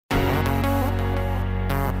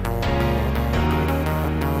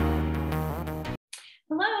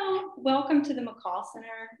welcome to the McCall Center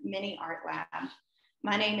Mini Art Lab.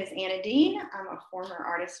 My name is Anna Dean. I'm a former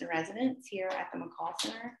artist in residence here at the McCall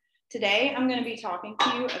Center. Today, I'm going to be talking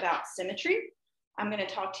to you about symmetry. I'm going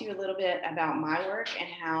to talk to you a little bit about my work and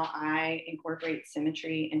how I incorporate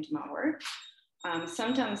symmetry into my work.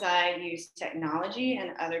 Sometimes I use technology,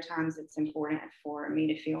 and other times it's important for me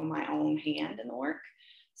to feel my own hand in the work.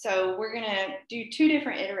 So we're going to do two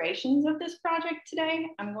different iterations of this project today.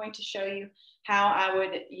 I'm going to show you how I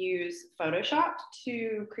would use Photoshop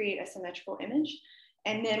to create a symmetrical image.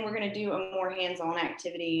 And then we're going to do a more hands-on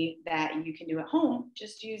activity that you can do at home,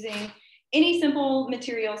 just using any simple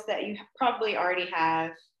materials that you probably already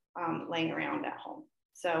have laying around at home.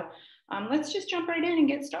 So let's just jump right in and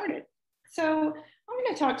get started. So I'm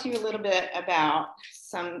going to talk to you a little bit about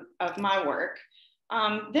some of my work.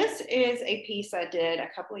 This is a piece I did a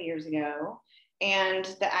couple of years ago, and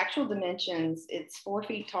the actual dimensions, it's 4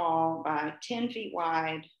 feet tall by 10 feet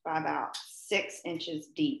wide by about 6 inches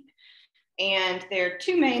deep. And there are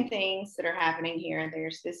two main things that are happening here.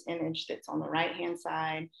 There's this image that's on the right-hand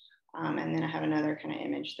side, and then I have another kind of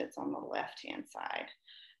image that's on the left-hand side.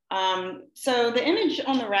 So the image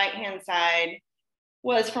on the right-hand side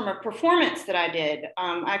was from a performance that I did.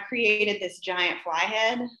 I created this giant fly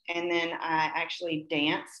head, and then I actually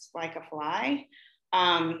danced like a fly.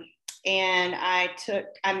 And I took,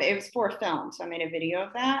 it was for a film, so I made a video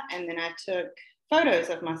of that, and then I took photos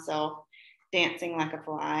of myself dancing like a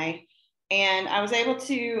fly. And I was able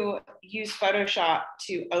to use Photoshop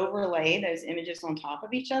to overlay those images on top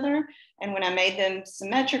of each other. And when I made them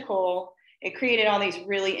symmetrical, it created all these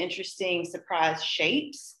really interesting surprise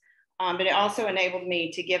shapes. But it also enabled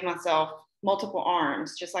me to give myself multiple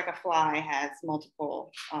arms, just like a fly has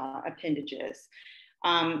multiple appendages.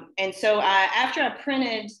 And so after I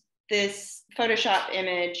printed this Photoshop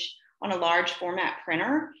image on a large format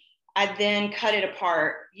printer, I then cut it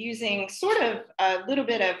apart using sort of a little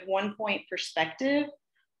bit of one-point perspective,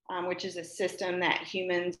 which is a system that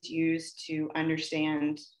humans use to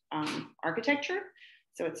understand architecture.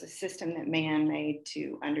 So it's a system that man made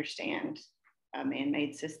to understand a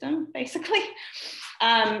man-made system, basically.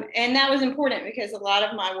 And that was important because a lot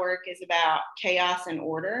of my work is about chaos and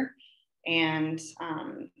order and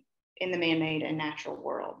in the man-made and natural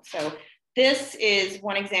world. So this is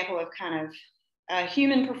one example of kind of a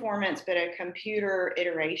human performance, but a computer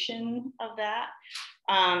iteration of that.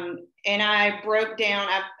 And I broke down,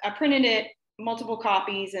 I printed it multiple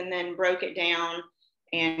copies and then broke it down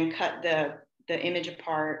and cut the image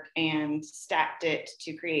apart and stacked it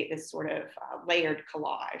to create this sort of layered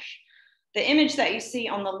collage. The image that you see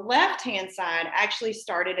on the left-hand side actually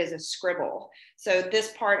started as a scribble. So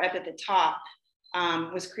this part up at the top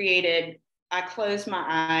was created, I closed my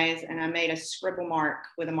eyes and I made a scribble mark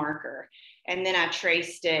with a marker. And then I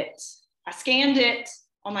traced it, I scanned it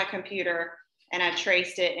on my computer and I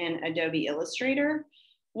traced it in Adobe Illustrator.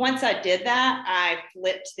 Once I did that, I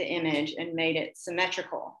flipped the image and made it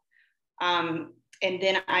symmetrical. And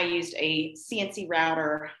then I used a CNC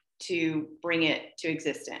router to bring it to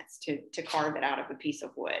existence, to carve it out of a piece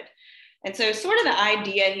of wood. And so sort of the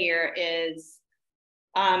idea here is,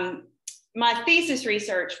 my thesis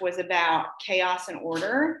research was about chaos and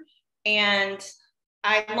order. And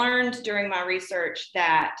I learned during my research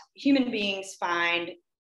that human beings find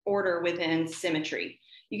order within symmetry.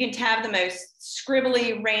 You can have the most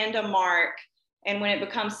scribbly random mark, and when it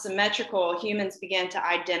becomes symmetrical, humans begin to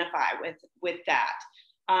identify with that.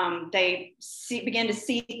 They begin to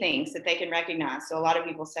see things that they can recognize. So a lot of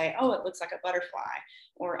people say, oh, it looks like a butterfly,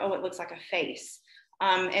 or oh, it looks like a face.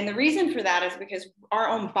 And the reason for that is because our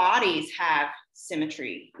own bodies have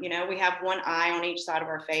symmetry. You know, we have one eye on each side of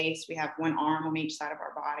our face. We have one arm on each side of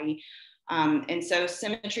our body. And so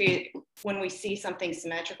symmetry, when we see something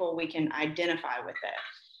symmetrical, we can identify with it.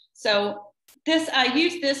 So I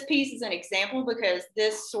use this piece as an example because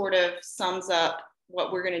this sort of sums up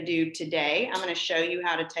what we're going to do today. I'm going to show you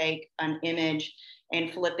how to take an image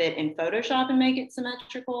and flip it in Photoshop and make it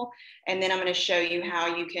symmetrical. And then I'm going to show you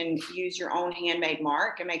how you can use your own handmade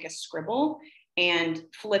mark and make a scribble and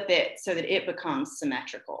flip it so that it becomes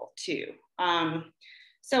symmetrical too.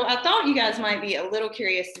 So I thought you guys might be a little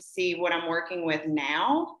curious to see what I'm working with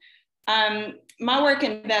now. My work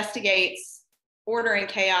investigates order and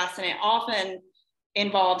chaos, and it often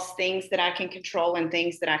involves things that I can control and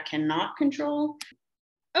things that I cannot control.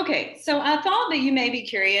 Okay, so I thought that you may be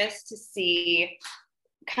curious to see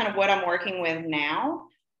kind of what I'm working with now.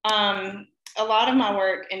 A lot of my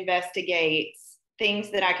work investigates things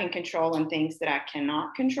that I can control and things that I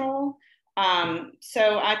cannot control.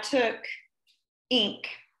 So I took ink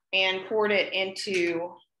and poured it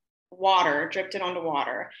into water, dripped it onto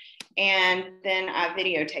water. and then I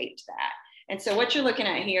videotaped that. And so what you're looking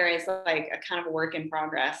at here is like a kind of a work in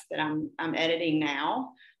progress that I'm editing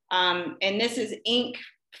now. And this is ink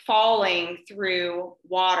falling through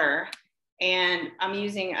water. And I'm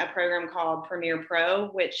using a program called Premiere Pro,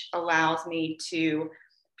 which allows me to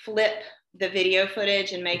flip the video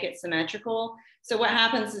footage and make it symmetrical. So what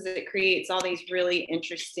happens is it creates all these really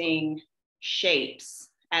interesting shapes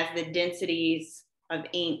as the densities of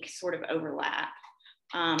ink sort of overlap.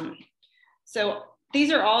 So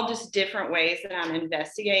these are all just different ways that I'm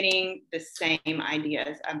investigating the same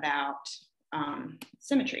ideas about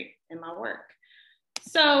symmetry in my work.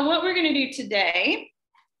 So what we're going to do today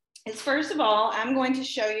is, first of all, I'm going to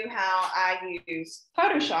show you how I use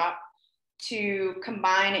Photoshop to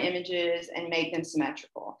combine images and make them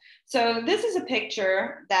symmetrical. So this is a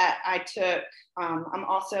picture that I took. I'm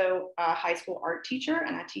also a high school art teacher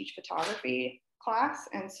and I teach photography class.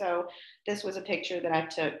 And so this was a picture that I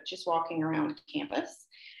took just walking around campus.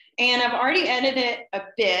 And I've already edited it a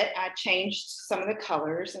bit. I changed some of the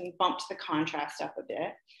colors and bumped the contrast up a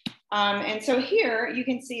bit. And so here you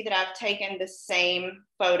can see that I've taken the same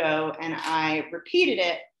photo and I repeated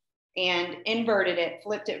it and inverted it,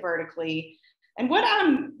 flipped it vertically. And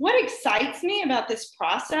what excites me about this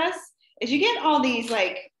process is you get all these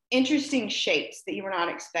like interesting shapes that you were not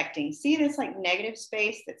expecting. See this like negative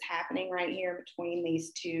space that's happening right here between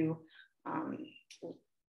these two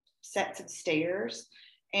sets of stairs.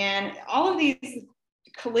 And all of these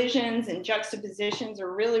collisions and juxtapositions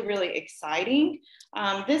are really, really exciting.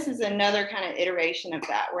 This is another kind of iteration of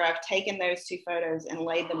that, where I've taken those two photos and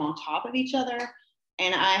laid them on top of each other.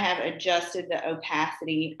 And I have adjusted the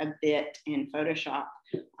opacity a bit in Photoshop.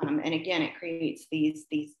 And again, it creates these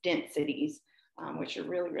densities, which are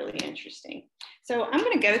really, really interesting. So I'm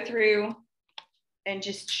going to go through and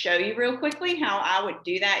just show you real quickly how I would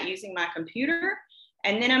do that using my computer.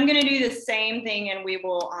 And then I'm going to do the same thing, and we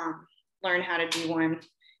will learn how to do one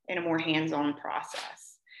in a more hands-on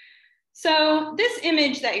process. So this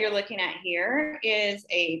image that you're looking at here is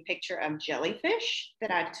a picture of jellyfish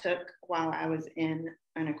that I took while I was in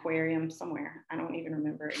an aquarium somewhere. I don't even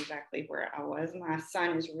remember exactly where I was. My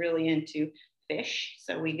son is really into fish,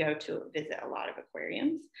 so we go to visit a lot of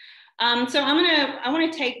aquariums. So I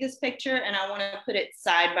want to take this picture and I want to put it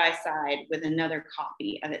side by side with another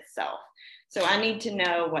copy of itself. So I need to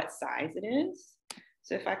know what size it is.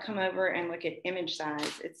 So if I come over and look at image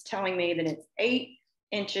size, it's telling me that it's 8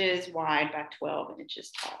 inches wide by 12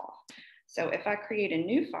 inches tall. So if I create a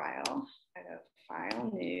new file, I go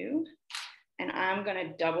File, New, and I'm going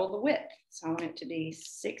to double the width. So I want it to be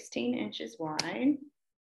 16 inches wide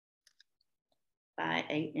by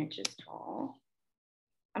 8 inches tall.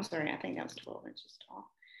 I'm sorry, I think that was 12 inches tall.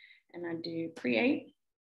 And I do Create.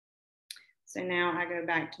 So now I go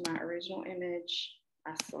back to my original image.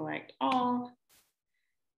 I select all,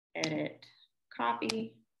 edit,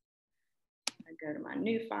 copy. I go to my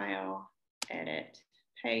new file, edit,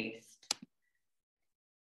 paste.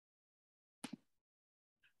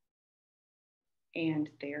 And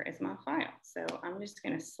there is my file. So I'm just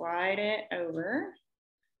going to slide it over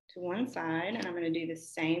to one side, and I'm going to do the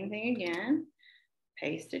same thing again,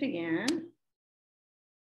 paste it again.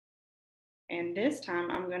 And this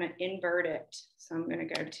time I'm going to invert it. So I'm going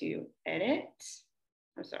to go to Edit.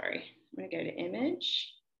 I'm sorry, I'm going to go to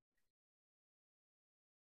Image.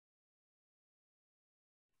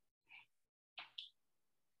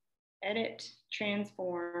 Edit,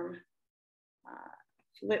 Transform,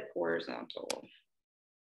 Flip Horizontal.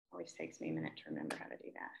 Always takes me a minute to remember how to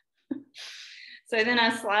do that. So then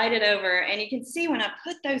I slide it over, and you can see when I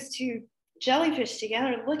put those two jellyfish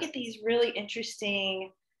together, look at these really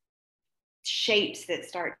interesting shapes that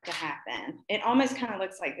start to happen. It almost kind of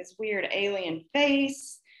looks like this weird alien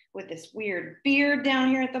face with this weird beard down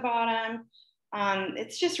here at the bottom.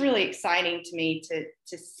 It's just really exciting to me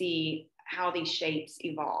to see how these shapes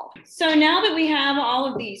evolve. So now that we have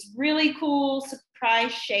all of these really cool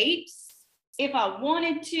surprise shapes, if I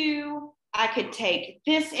wanted to, I could take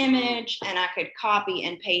this image and I could copy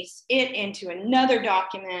and paste it into another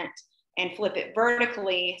document and flip it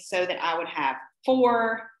vertically so that I would have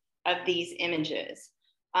 4 of these images.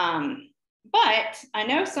 But I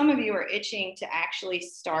know some of you are itching to actually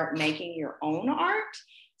start making your own art.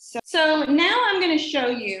 So now I'm going to show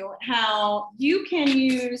you how you can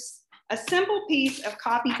use a simple piece of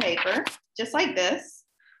copy paper, just like this,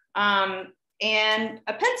 and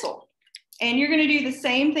a pencil. And you're going to do the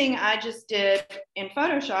same thing I just did in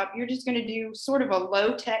Photoshop. You're just going to do sort of a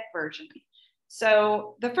low-tech version.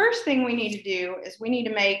 So the first thing we need to do is we need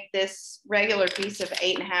to make this regular piece of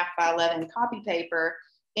 8.5 by 11 copy paper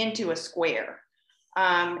into a square.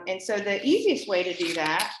 And so the easiest way to do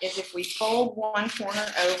that is if we fold one corner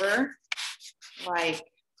over like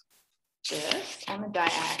this on the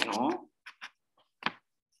diagonal.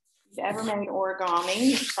 If you've ever made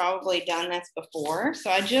origami, you've probably done this before. So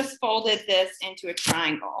I just folded this into a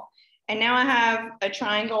triangle. And now I have a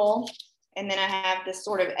triangle, and then I have this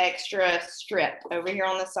sort of extra strip over here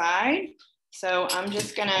on the side. So I'm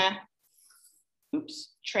just gonna,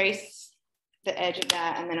 trace the edge of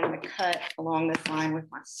that, and then I'm gonna cut along this line with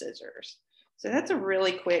my scissors. So that's a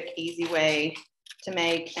really quick, easy way to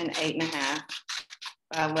make an 8.5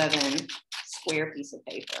 by 11 square piece of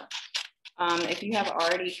paper. If you have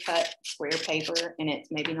already cut square paper and it's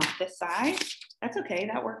maybe not this size, that's okay,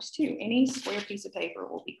 that works too. Any square piece of paper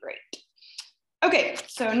will be great. Okay,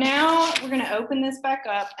 so now we're gonna open this back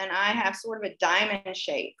up, and I have sort of a diamond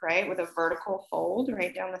shape, right, with a vertical fold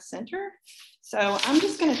right down the center. So I'm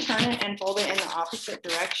just gonna turn it and fold it in the opposite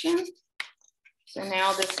direction. So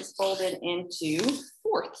now this is folded into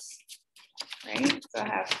fourths, right? So I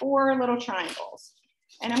have 4 little triangles,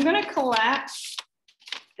 and I'm gonna collapse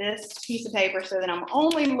this piece of paper so that I'm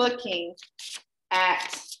only looking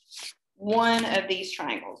at one of these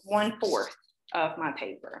triangles, 1/4 of my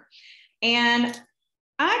paper. And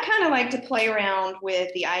I kind of like to play around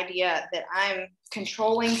with the idea that I'm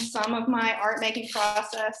controlling some of my art making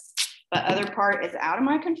process, but other part is out of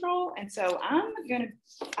my control. And so I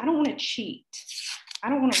don't want to cheat. I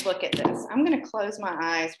don't want to look at this. I'm going to close my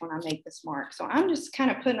eyes when I make this mark. So I'm just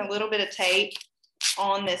kind of putting a little bit of tape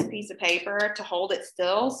on this piece of paper to hold it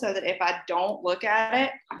still so that if I don't look at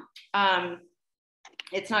it,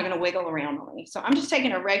 it's not going to wiggle around on me. So I'm just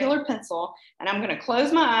taking a regular pencil, and I'm going to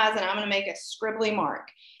close my eyes, and I'm going to make a scribbly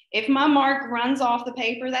mark. If my mark runs off the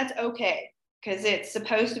paper, that's okay, because it's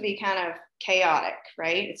supposed to be kind of chaotic,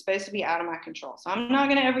 right? It's supposed to be out of my control. So I'm not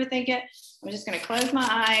going to overthink it. I'm just going to close my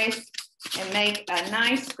eyes and make a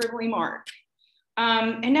nice scribbly mark.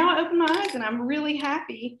 And now I open my eyes, and I'm really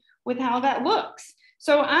happy with how that looks.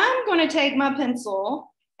 So I'm going to take my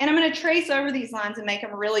pencil, and I'm going to trace over these lines and make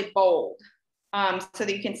them really bold. So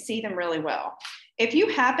that you can see them really well. If you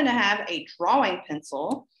happen to have a drawing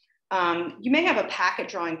pencil, you may have a pack of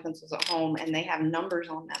drawing pencils at home, and they have numbers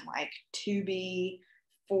on them like 2B,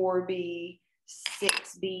 4B,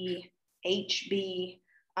 6B, HB.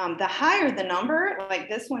 The higher the number, like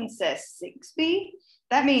this one says 6B,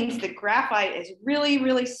 that means the graphite is really,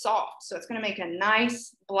 really soft. So it's going to make a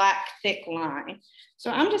nice black thick line.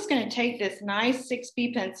 So I'm just going to take this nice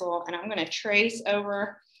 6B pencil, and I'm going to trace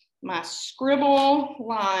over my scribble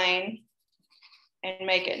line and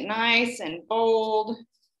make it nice and bold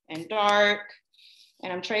and dark.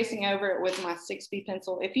 And I'm tracing over it with my 6B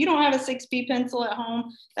pencil. If you don't have a 6B pencil at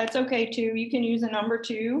home, that's okay too. You can use a number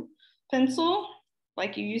 2 pencil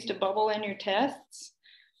like you used to bubble in your tests.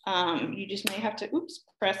 You just may have to,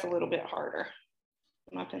 press a little bit harder.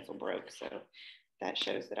 My pencil broke, so that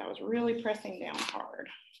shows that I was really pressing down hard.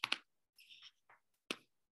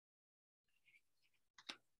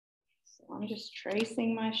 I'm just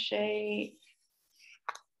tracing my shape,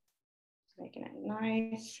 making it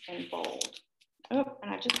nice and bold. Oh,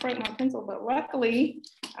 and I just broke my pencil, but luckily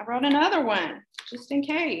I brought another one just in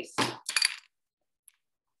case.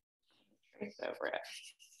 Trace over it.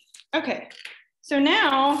 Okay, so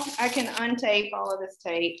now I can untape all of this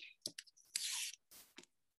tape,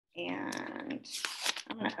 and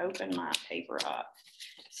I'm going to open my paper up.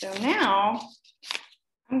 So now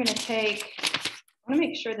I'm going to I want to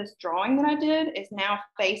make sure this drawing that I did is now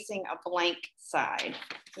facing a blank side.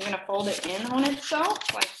 I'm going to fold it in on itself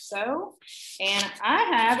like so. And I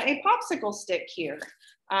have a popsicle stick here.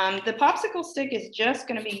 The popsicle stick is just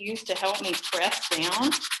going to be used to help me press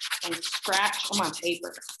down and scratch on my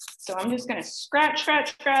paper. So I'm just going to scratch,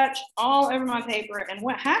 scratch, scratch all over my paper. And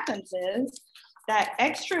what happens is that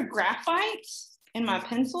extra graphite in my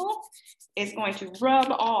pencil is going to rub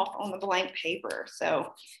off on the blank paper.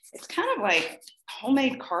 So it's kind of like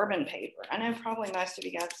homemade carbon paper. I know probably most of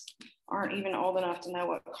you guys aren't even old enough to know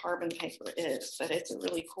what carbon paper is, but it's a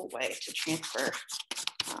really cool way to transfer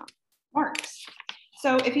marks.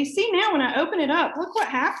 So if you see now, when I open it up, look what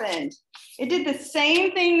happened. It did the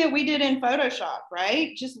same thing that we did in Photoshop,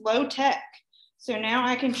 right? Just low tech. So now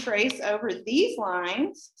I can trace over these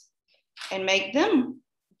lines and make them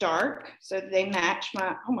dark so they match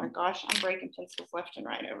my, oh my gosh, I'm breaking pencils left and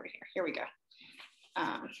right over here. Here we go.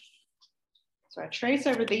 So I trace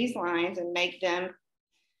over these lines and make them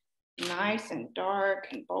nice and dark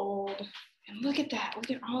and bold. And look at that, look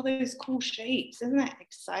at all those cool shapes. Isn't that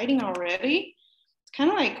exciting already? It's kind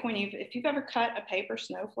of like when if you've ever cut a paper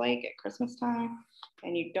snowflake at Christmas time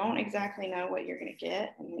and you don't exactly know what you're gonna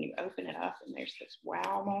get, and when you open it up and there's this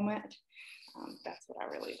wow moment. That's what I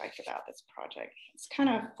really like about this project. It's kind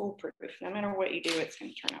of foolproof. No matter what you do, it's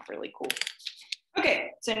going to turn out really cool.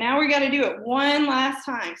 Okay, so now we got to do it one last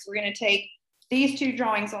time. So we're going to take these two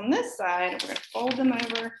drawings on this side, and we're going to fold them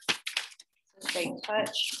over so they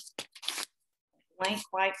touch blank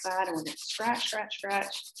white side, and we're going to scratch, scratch,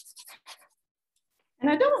 scratch. And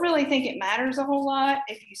I don't really think it matters a whole lot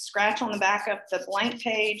if you scratch on the back of the blank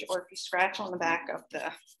page or if you scratch on the back of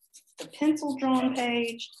the pencil drawn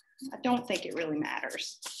page. I don't think it really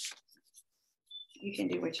matters. You can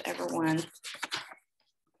do whichever one.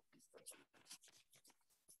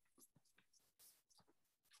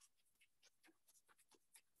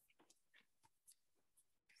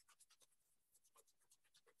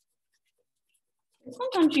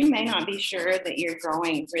 Sometimes you may not be sure that your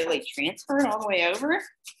drawing really transferred all the way over.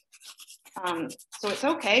 So it's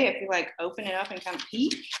okay if you like open it up and kind of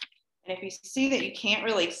peek. And if you see that you can't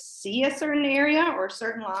really see a certain area or a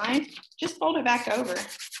certain line, just fold it back over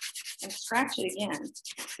and scratch it again.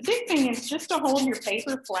 The big thing is just to hold your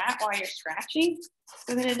paper flat while you're scratching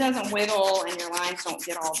so that it doesn't wiggle and your lines don't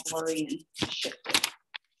get all blurry and shifted.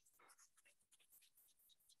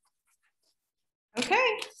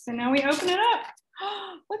 Okay, so now we open it up.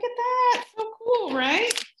 Oh, look at that, so cool,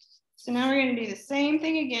 right? So now we're gonna do the same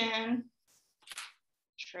thing again.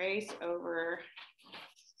 Trace over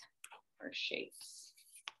our shapes.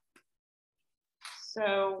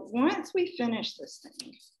 So once we finish this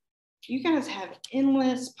thing, you guys have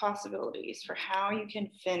endless possibilities for how you can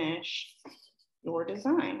finish your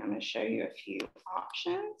design. I'm gonna show you a few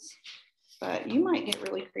options, but you might get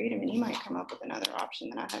really creative and you might come up with another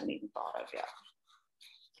option that I haven't even thought of yet.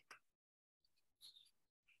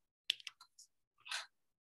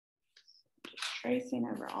 Tracing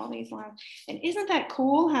over all these lines. And isn't that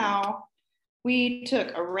cool how we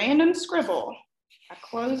took a random scribble? I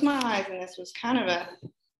closed my eyes and this was kind of a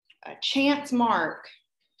chance mark.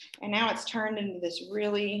 And now it's turned into this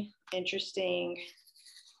really interesting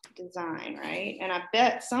design, right? And I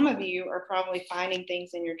bet some of you are probably finding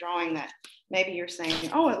things in your drawing that maybe you're saying,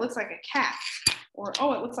 oh, it looks like a cat, or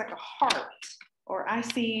oh, it looks like a heart, or I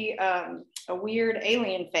see a weird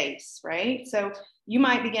alien face, right? So you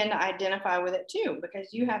might begin to identify with it too,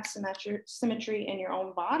 because you have symmetry in your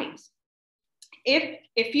own bodies.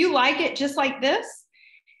 If you like it just like this,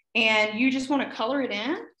 and you just want to color it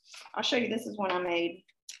in, I'll show you. This is one I made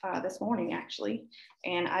this morning, actually.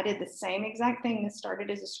 And I did the same exact thing. This started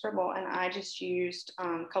as a scribble, and I just used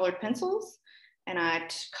colored pencils, and I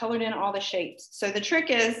colored in all the shapes. So the trick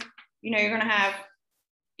is, you know, you're going to have,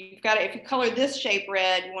 you've got to, if you color this shape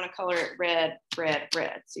red, you want to color it red, red,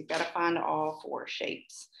 red. So you've got to find all four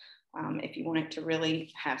shapes if you want it to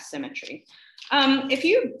really have symmetry. If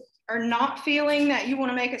you are not feeling that you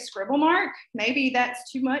want to make a scribble mark, maybe that's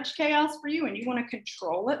too much chaos for you and you want to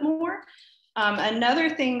control it more. Another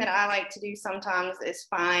thing that I like to do sometimes is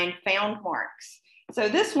find found marks. So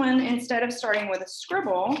this one, instead of starting with a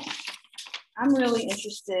scribble, I'm really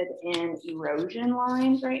interested in erosion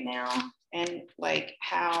lines right now, and like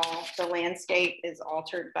how the landscape is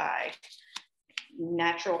altered by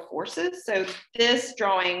natural forces. So this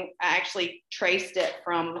drawing, I actually traced it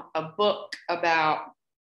from a book about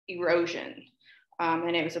erosion.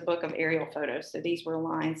 And it was a book of aerial photos. So these were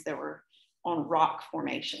lines that were on rock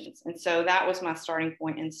formations. And so that was my starting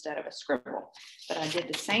point instead of a scribble. But I did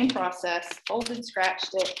the same process, folded,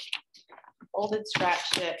 scratched it, folded,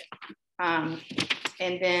 scratched it.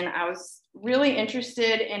 And then I was really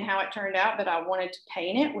interested in how it turned out, but I wanted to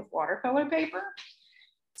paint it with watercolor paper.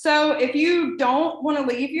 So if you don't want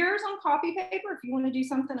to leave yours on copy paper, if you want to do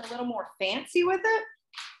something a little more fancy with it,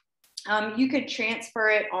 you could transfer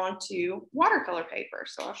it onto watercolor paper.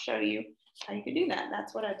 So I'll show you how you could do that.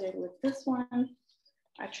 That's what I did with this one.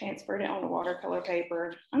 I transferred it onto watercolor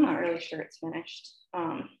paper. I'm not really sure it's finished,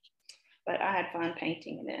 but I had fun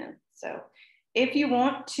painting it in. So if you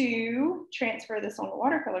want to transfer this onto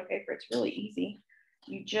watercolor paper, it's really easy.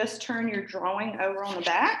 You just turn your drawing over on the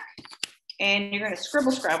back, and you're going to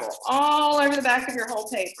scribble scrabble all over the back of your whole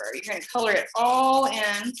paper. You're going to color it all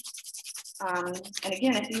in. And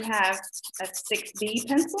again, if you have a 6B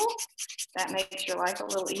pencil, that makes your life a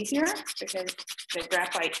little easier because the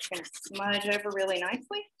graphite is going to smudge over really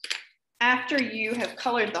nicely. After you have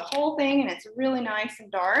colored the whole thing and it's really nice and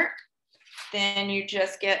dark, then you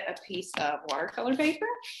just get a piece of watercolor paper.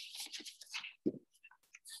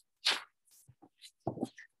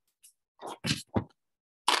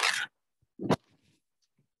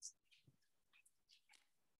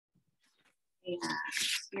 And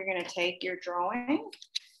you're going to take your drawing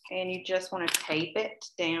and you just want to tape it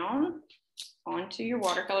down onto your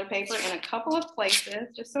watercolor paper in a couple of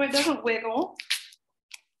places just so it doesn't wiggle.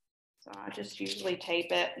 So So I just usually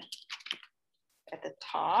tape it at the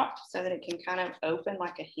top so that it can kind of open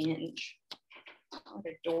like a hinge, like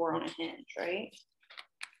a door on a hinge, right?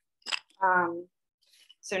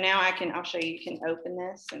 So now I'll show you, you can open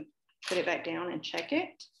this and put it back down and check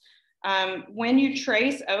it. When you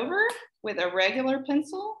trace over with a regular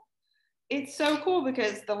pencil, it's so cool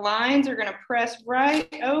because the lines are gonna press right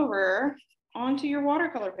over onto your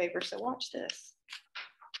watercolor paper. So watch this.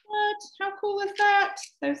 What? How cool is that?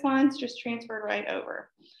 Those lines just transferred right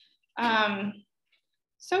over.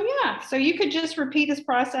 So yeah, so you could just repeat this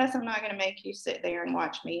process. I'm not gonna make you sit there and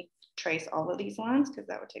watch me trace all of these lines because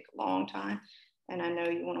that would take a long time. And I know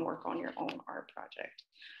you wanna work on your own art project.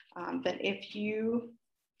 But if you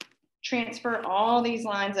transfer all these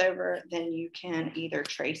lines over, then you can either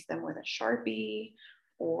trace them with a Sharpie,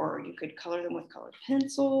 or you could color them with colored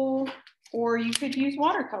pencil, or you could use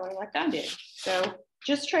watercolor like I did. So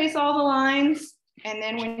just trace all the lines, and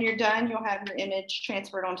then when you're done, you'll have your image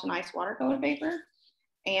transferred onto nice watercolor paper,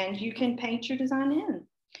 and you can paint your design in.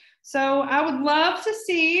 So I would love to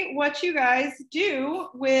see what you guys do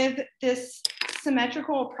with this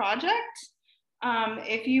symmetrical project.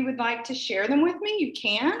 If you would like to share them with me, you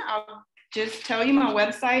can. I'll just tell you my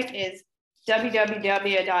website is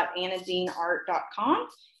www.anadineart.com.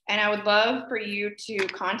 And I would love for you to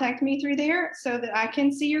contact me through there so that I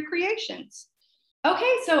can see your creations.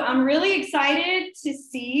 Okay, so I'm really excited to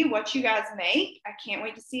see what you guys make. I can't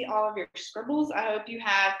wait to see all of your scribbles. I hope you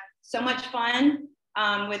have so much fun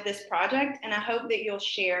with this project, and I hope that you'll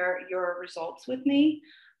share your results with me.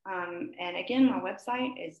 And again, my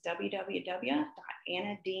website is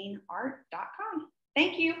www.anadineart.com.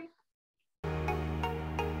 Thank you.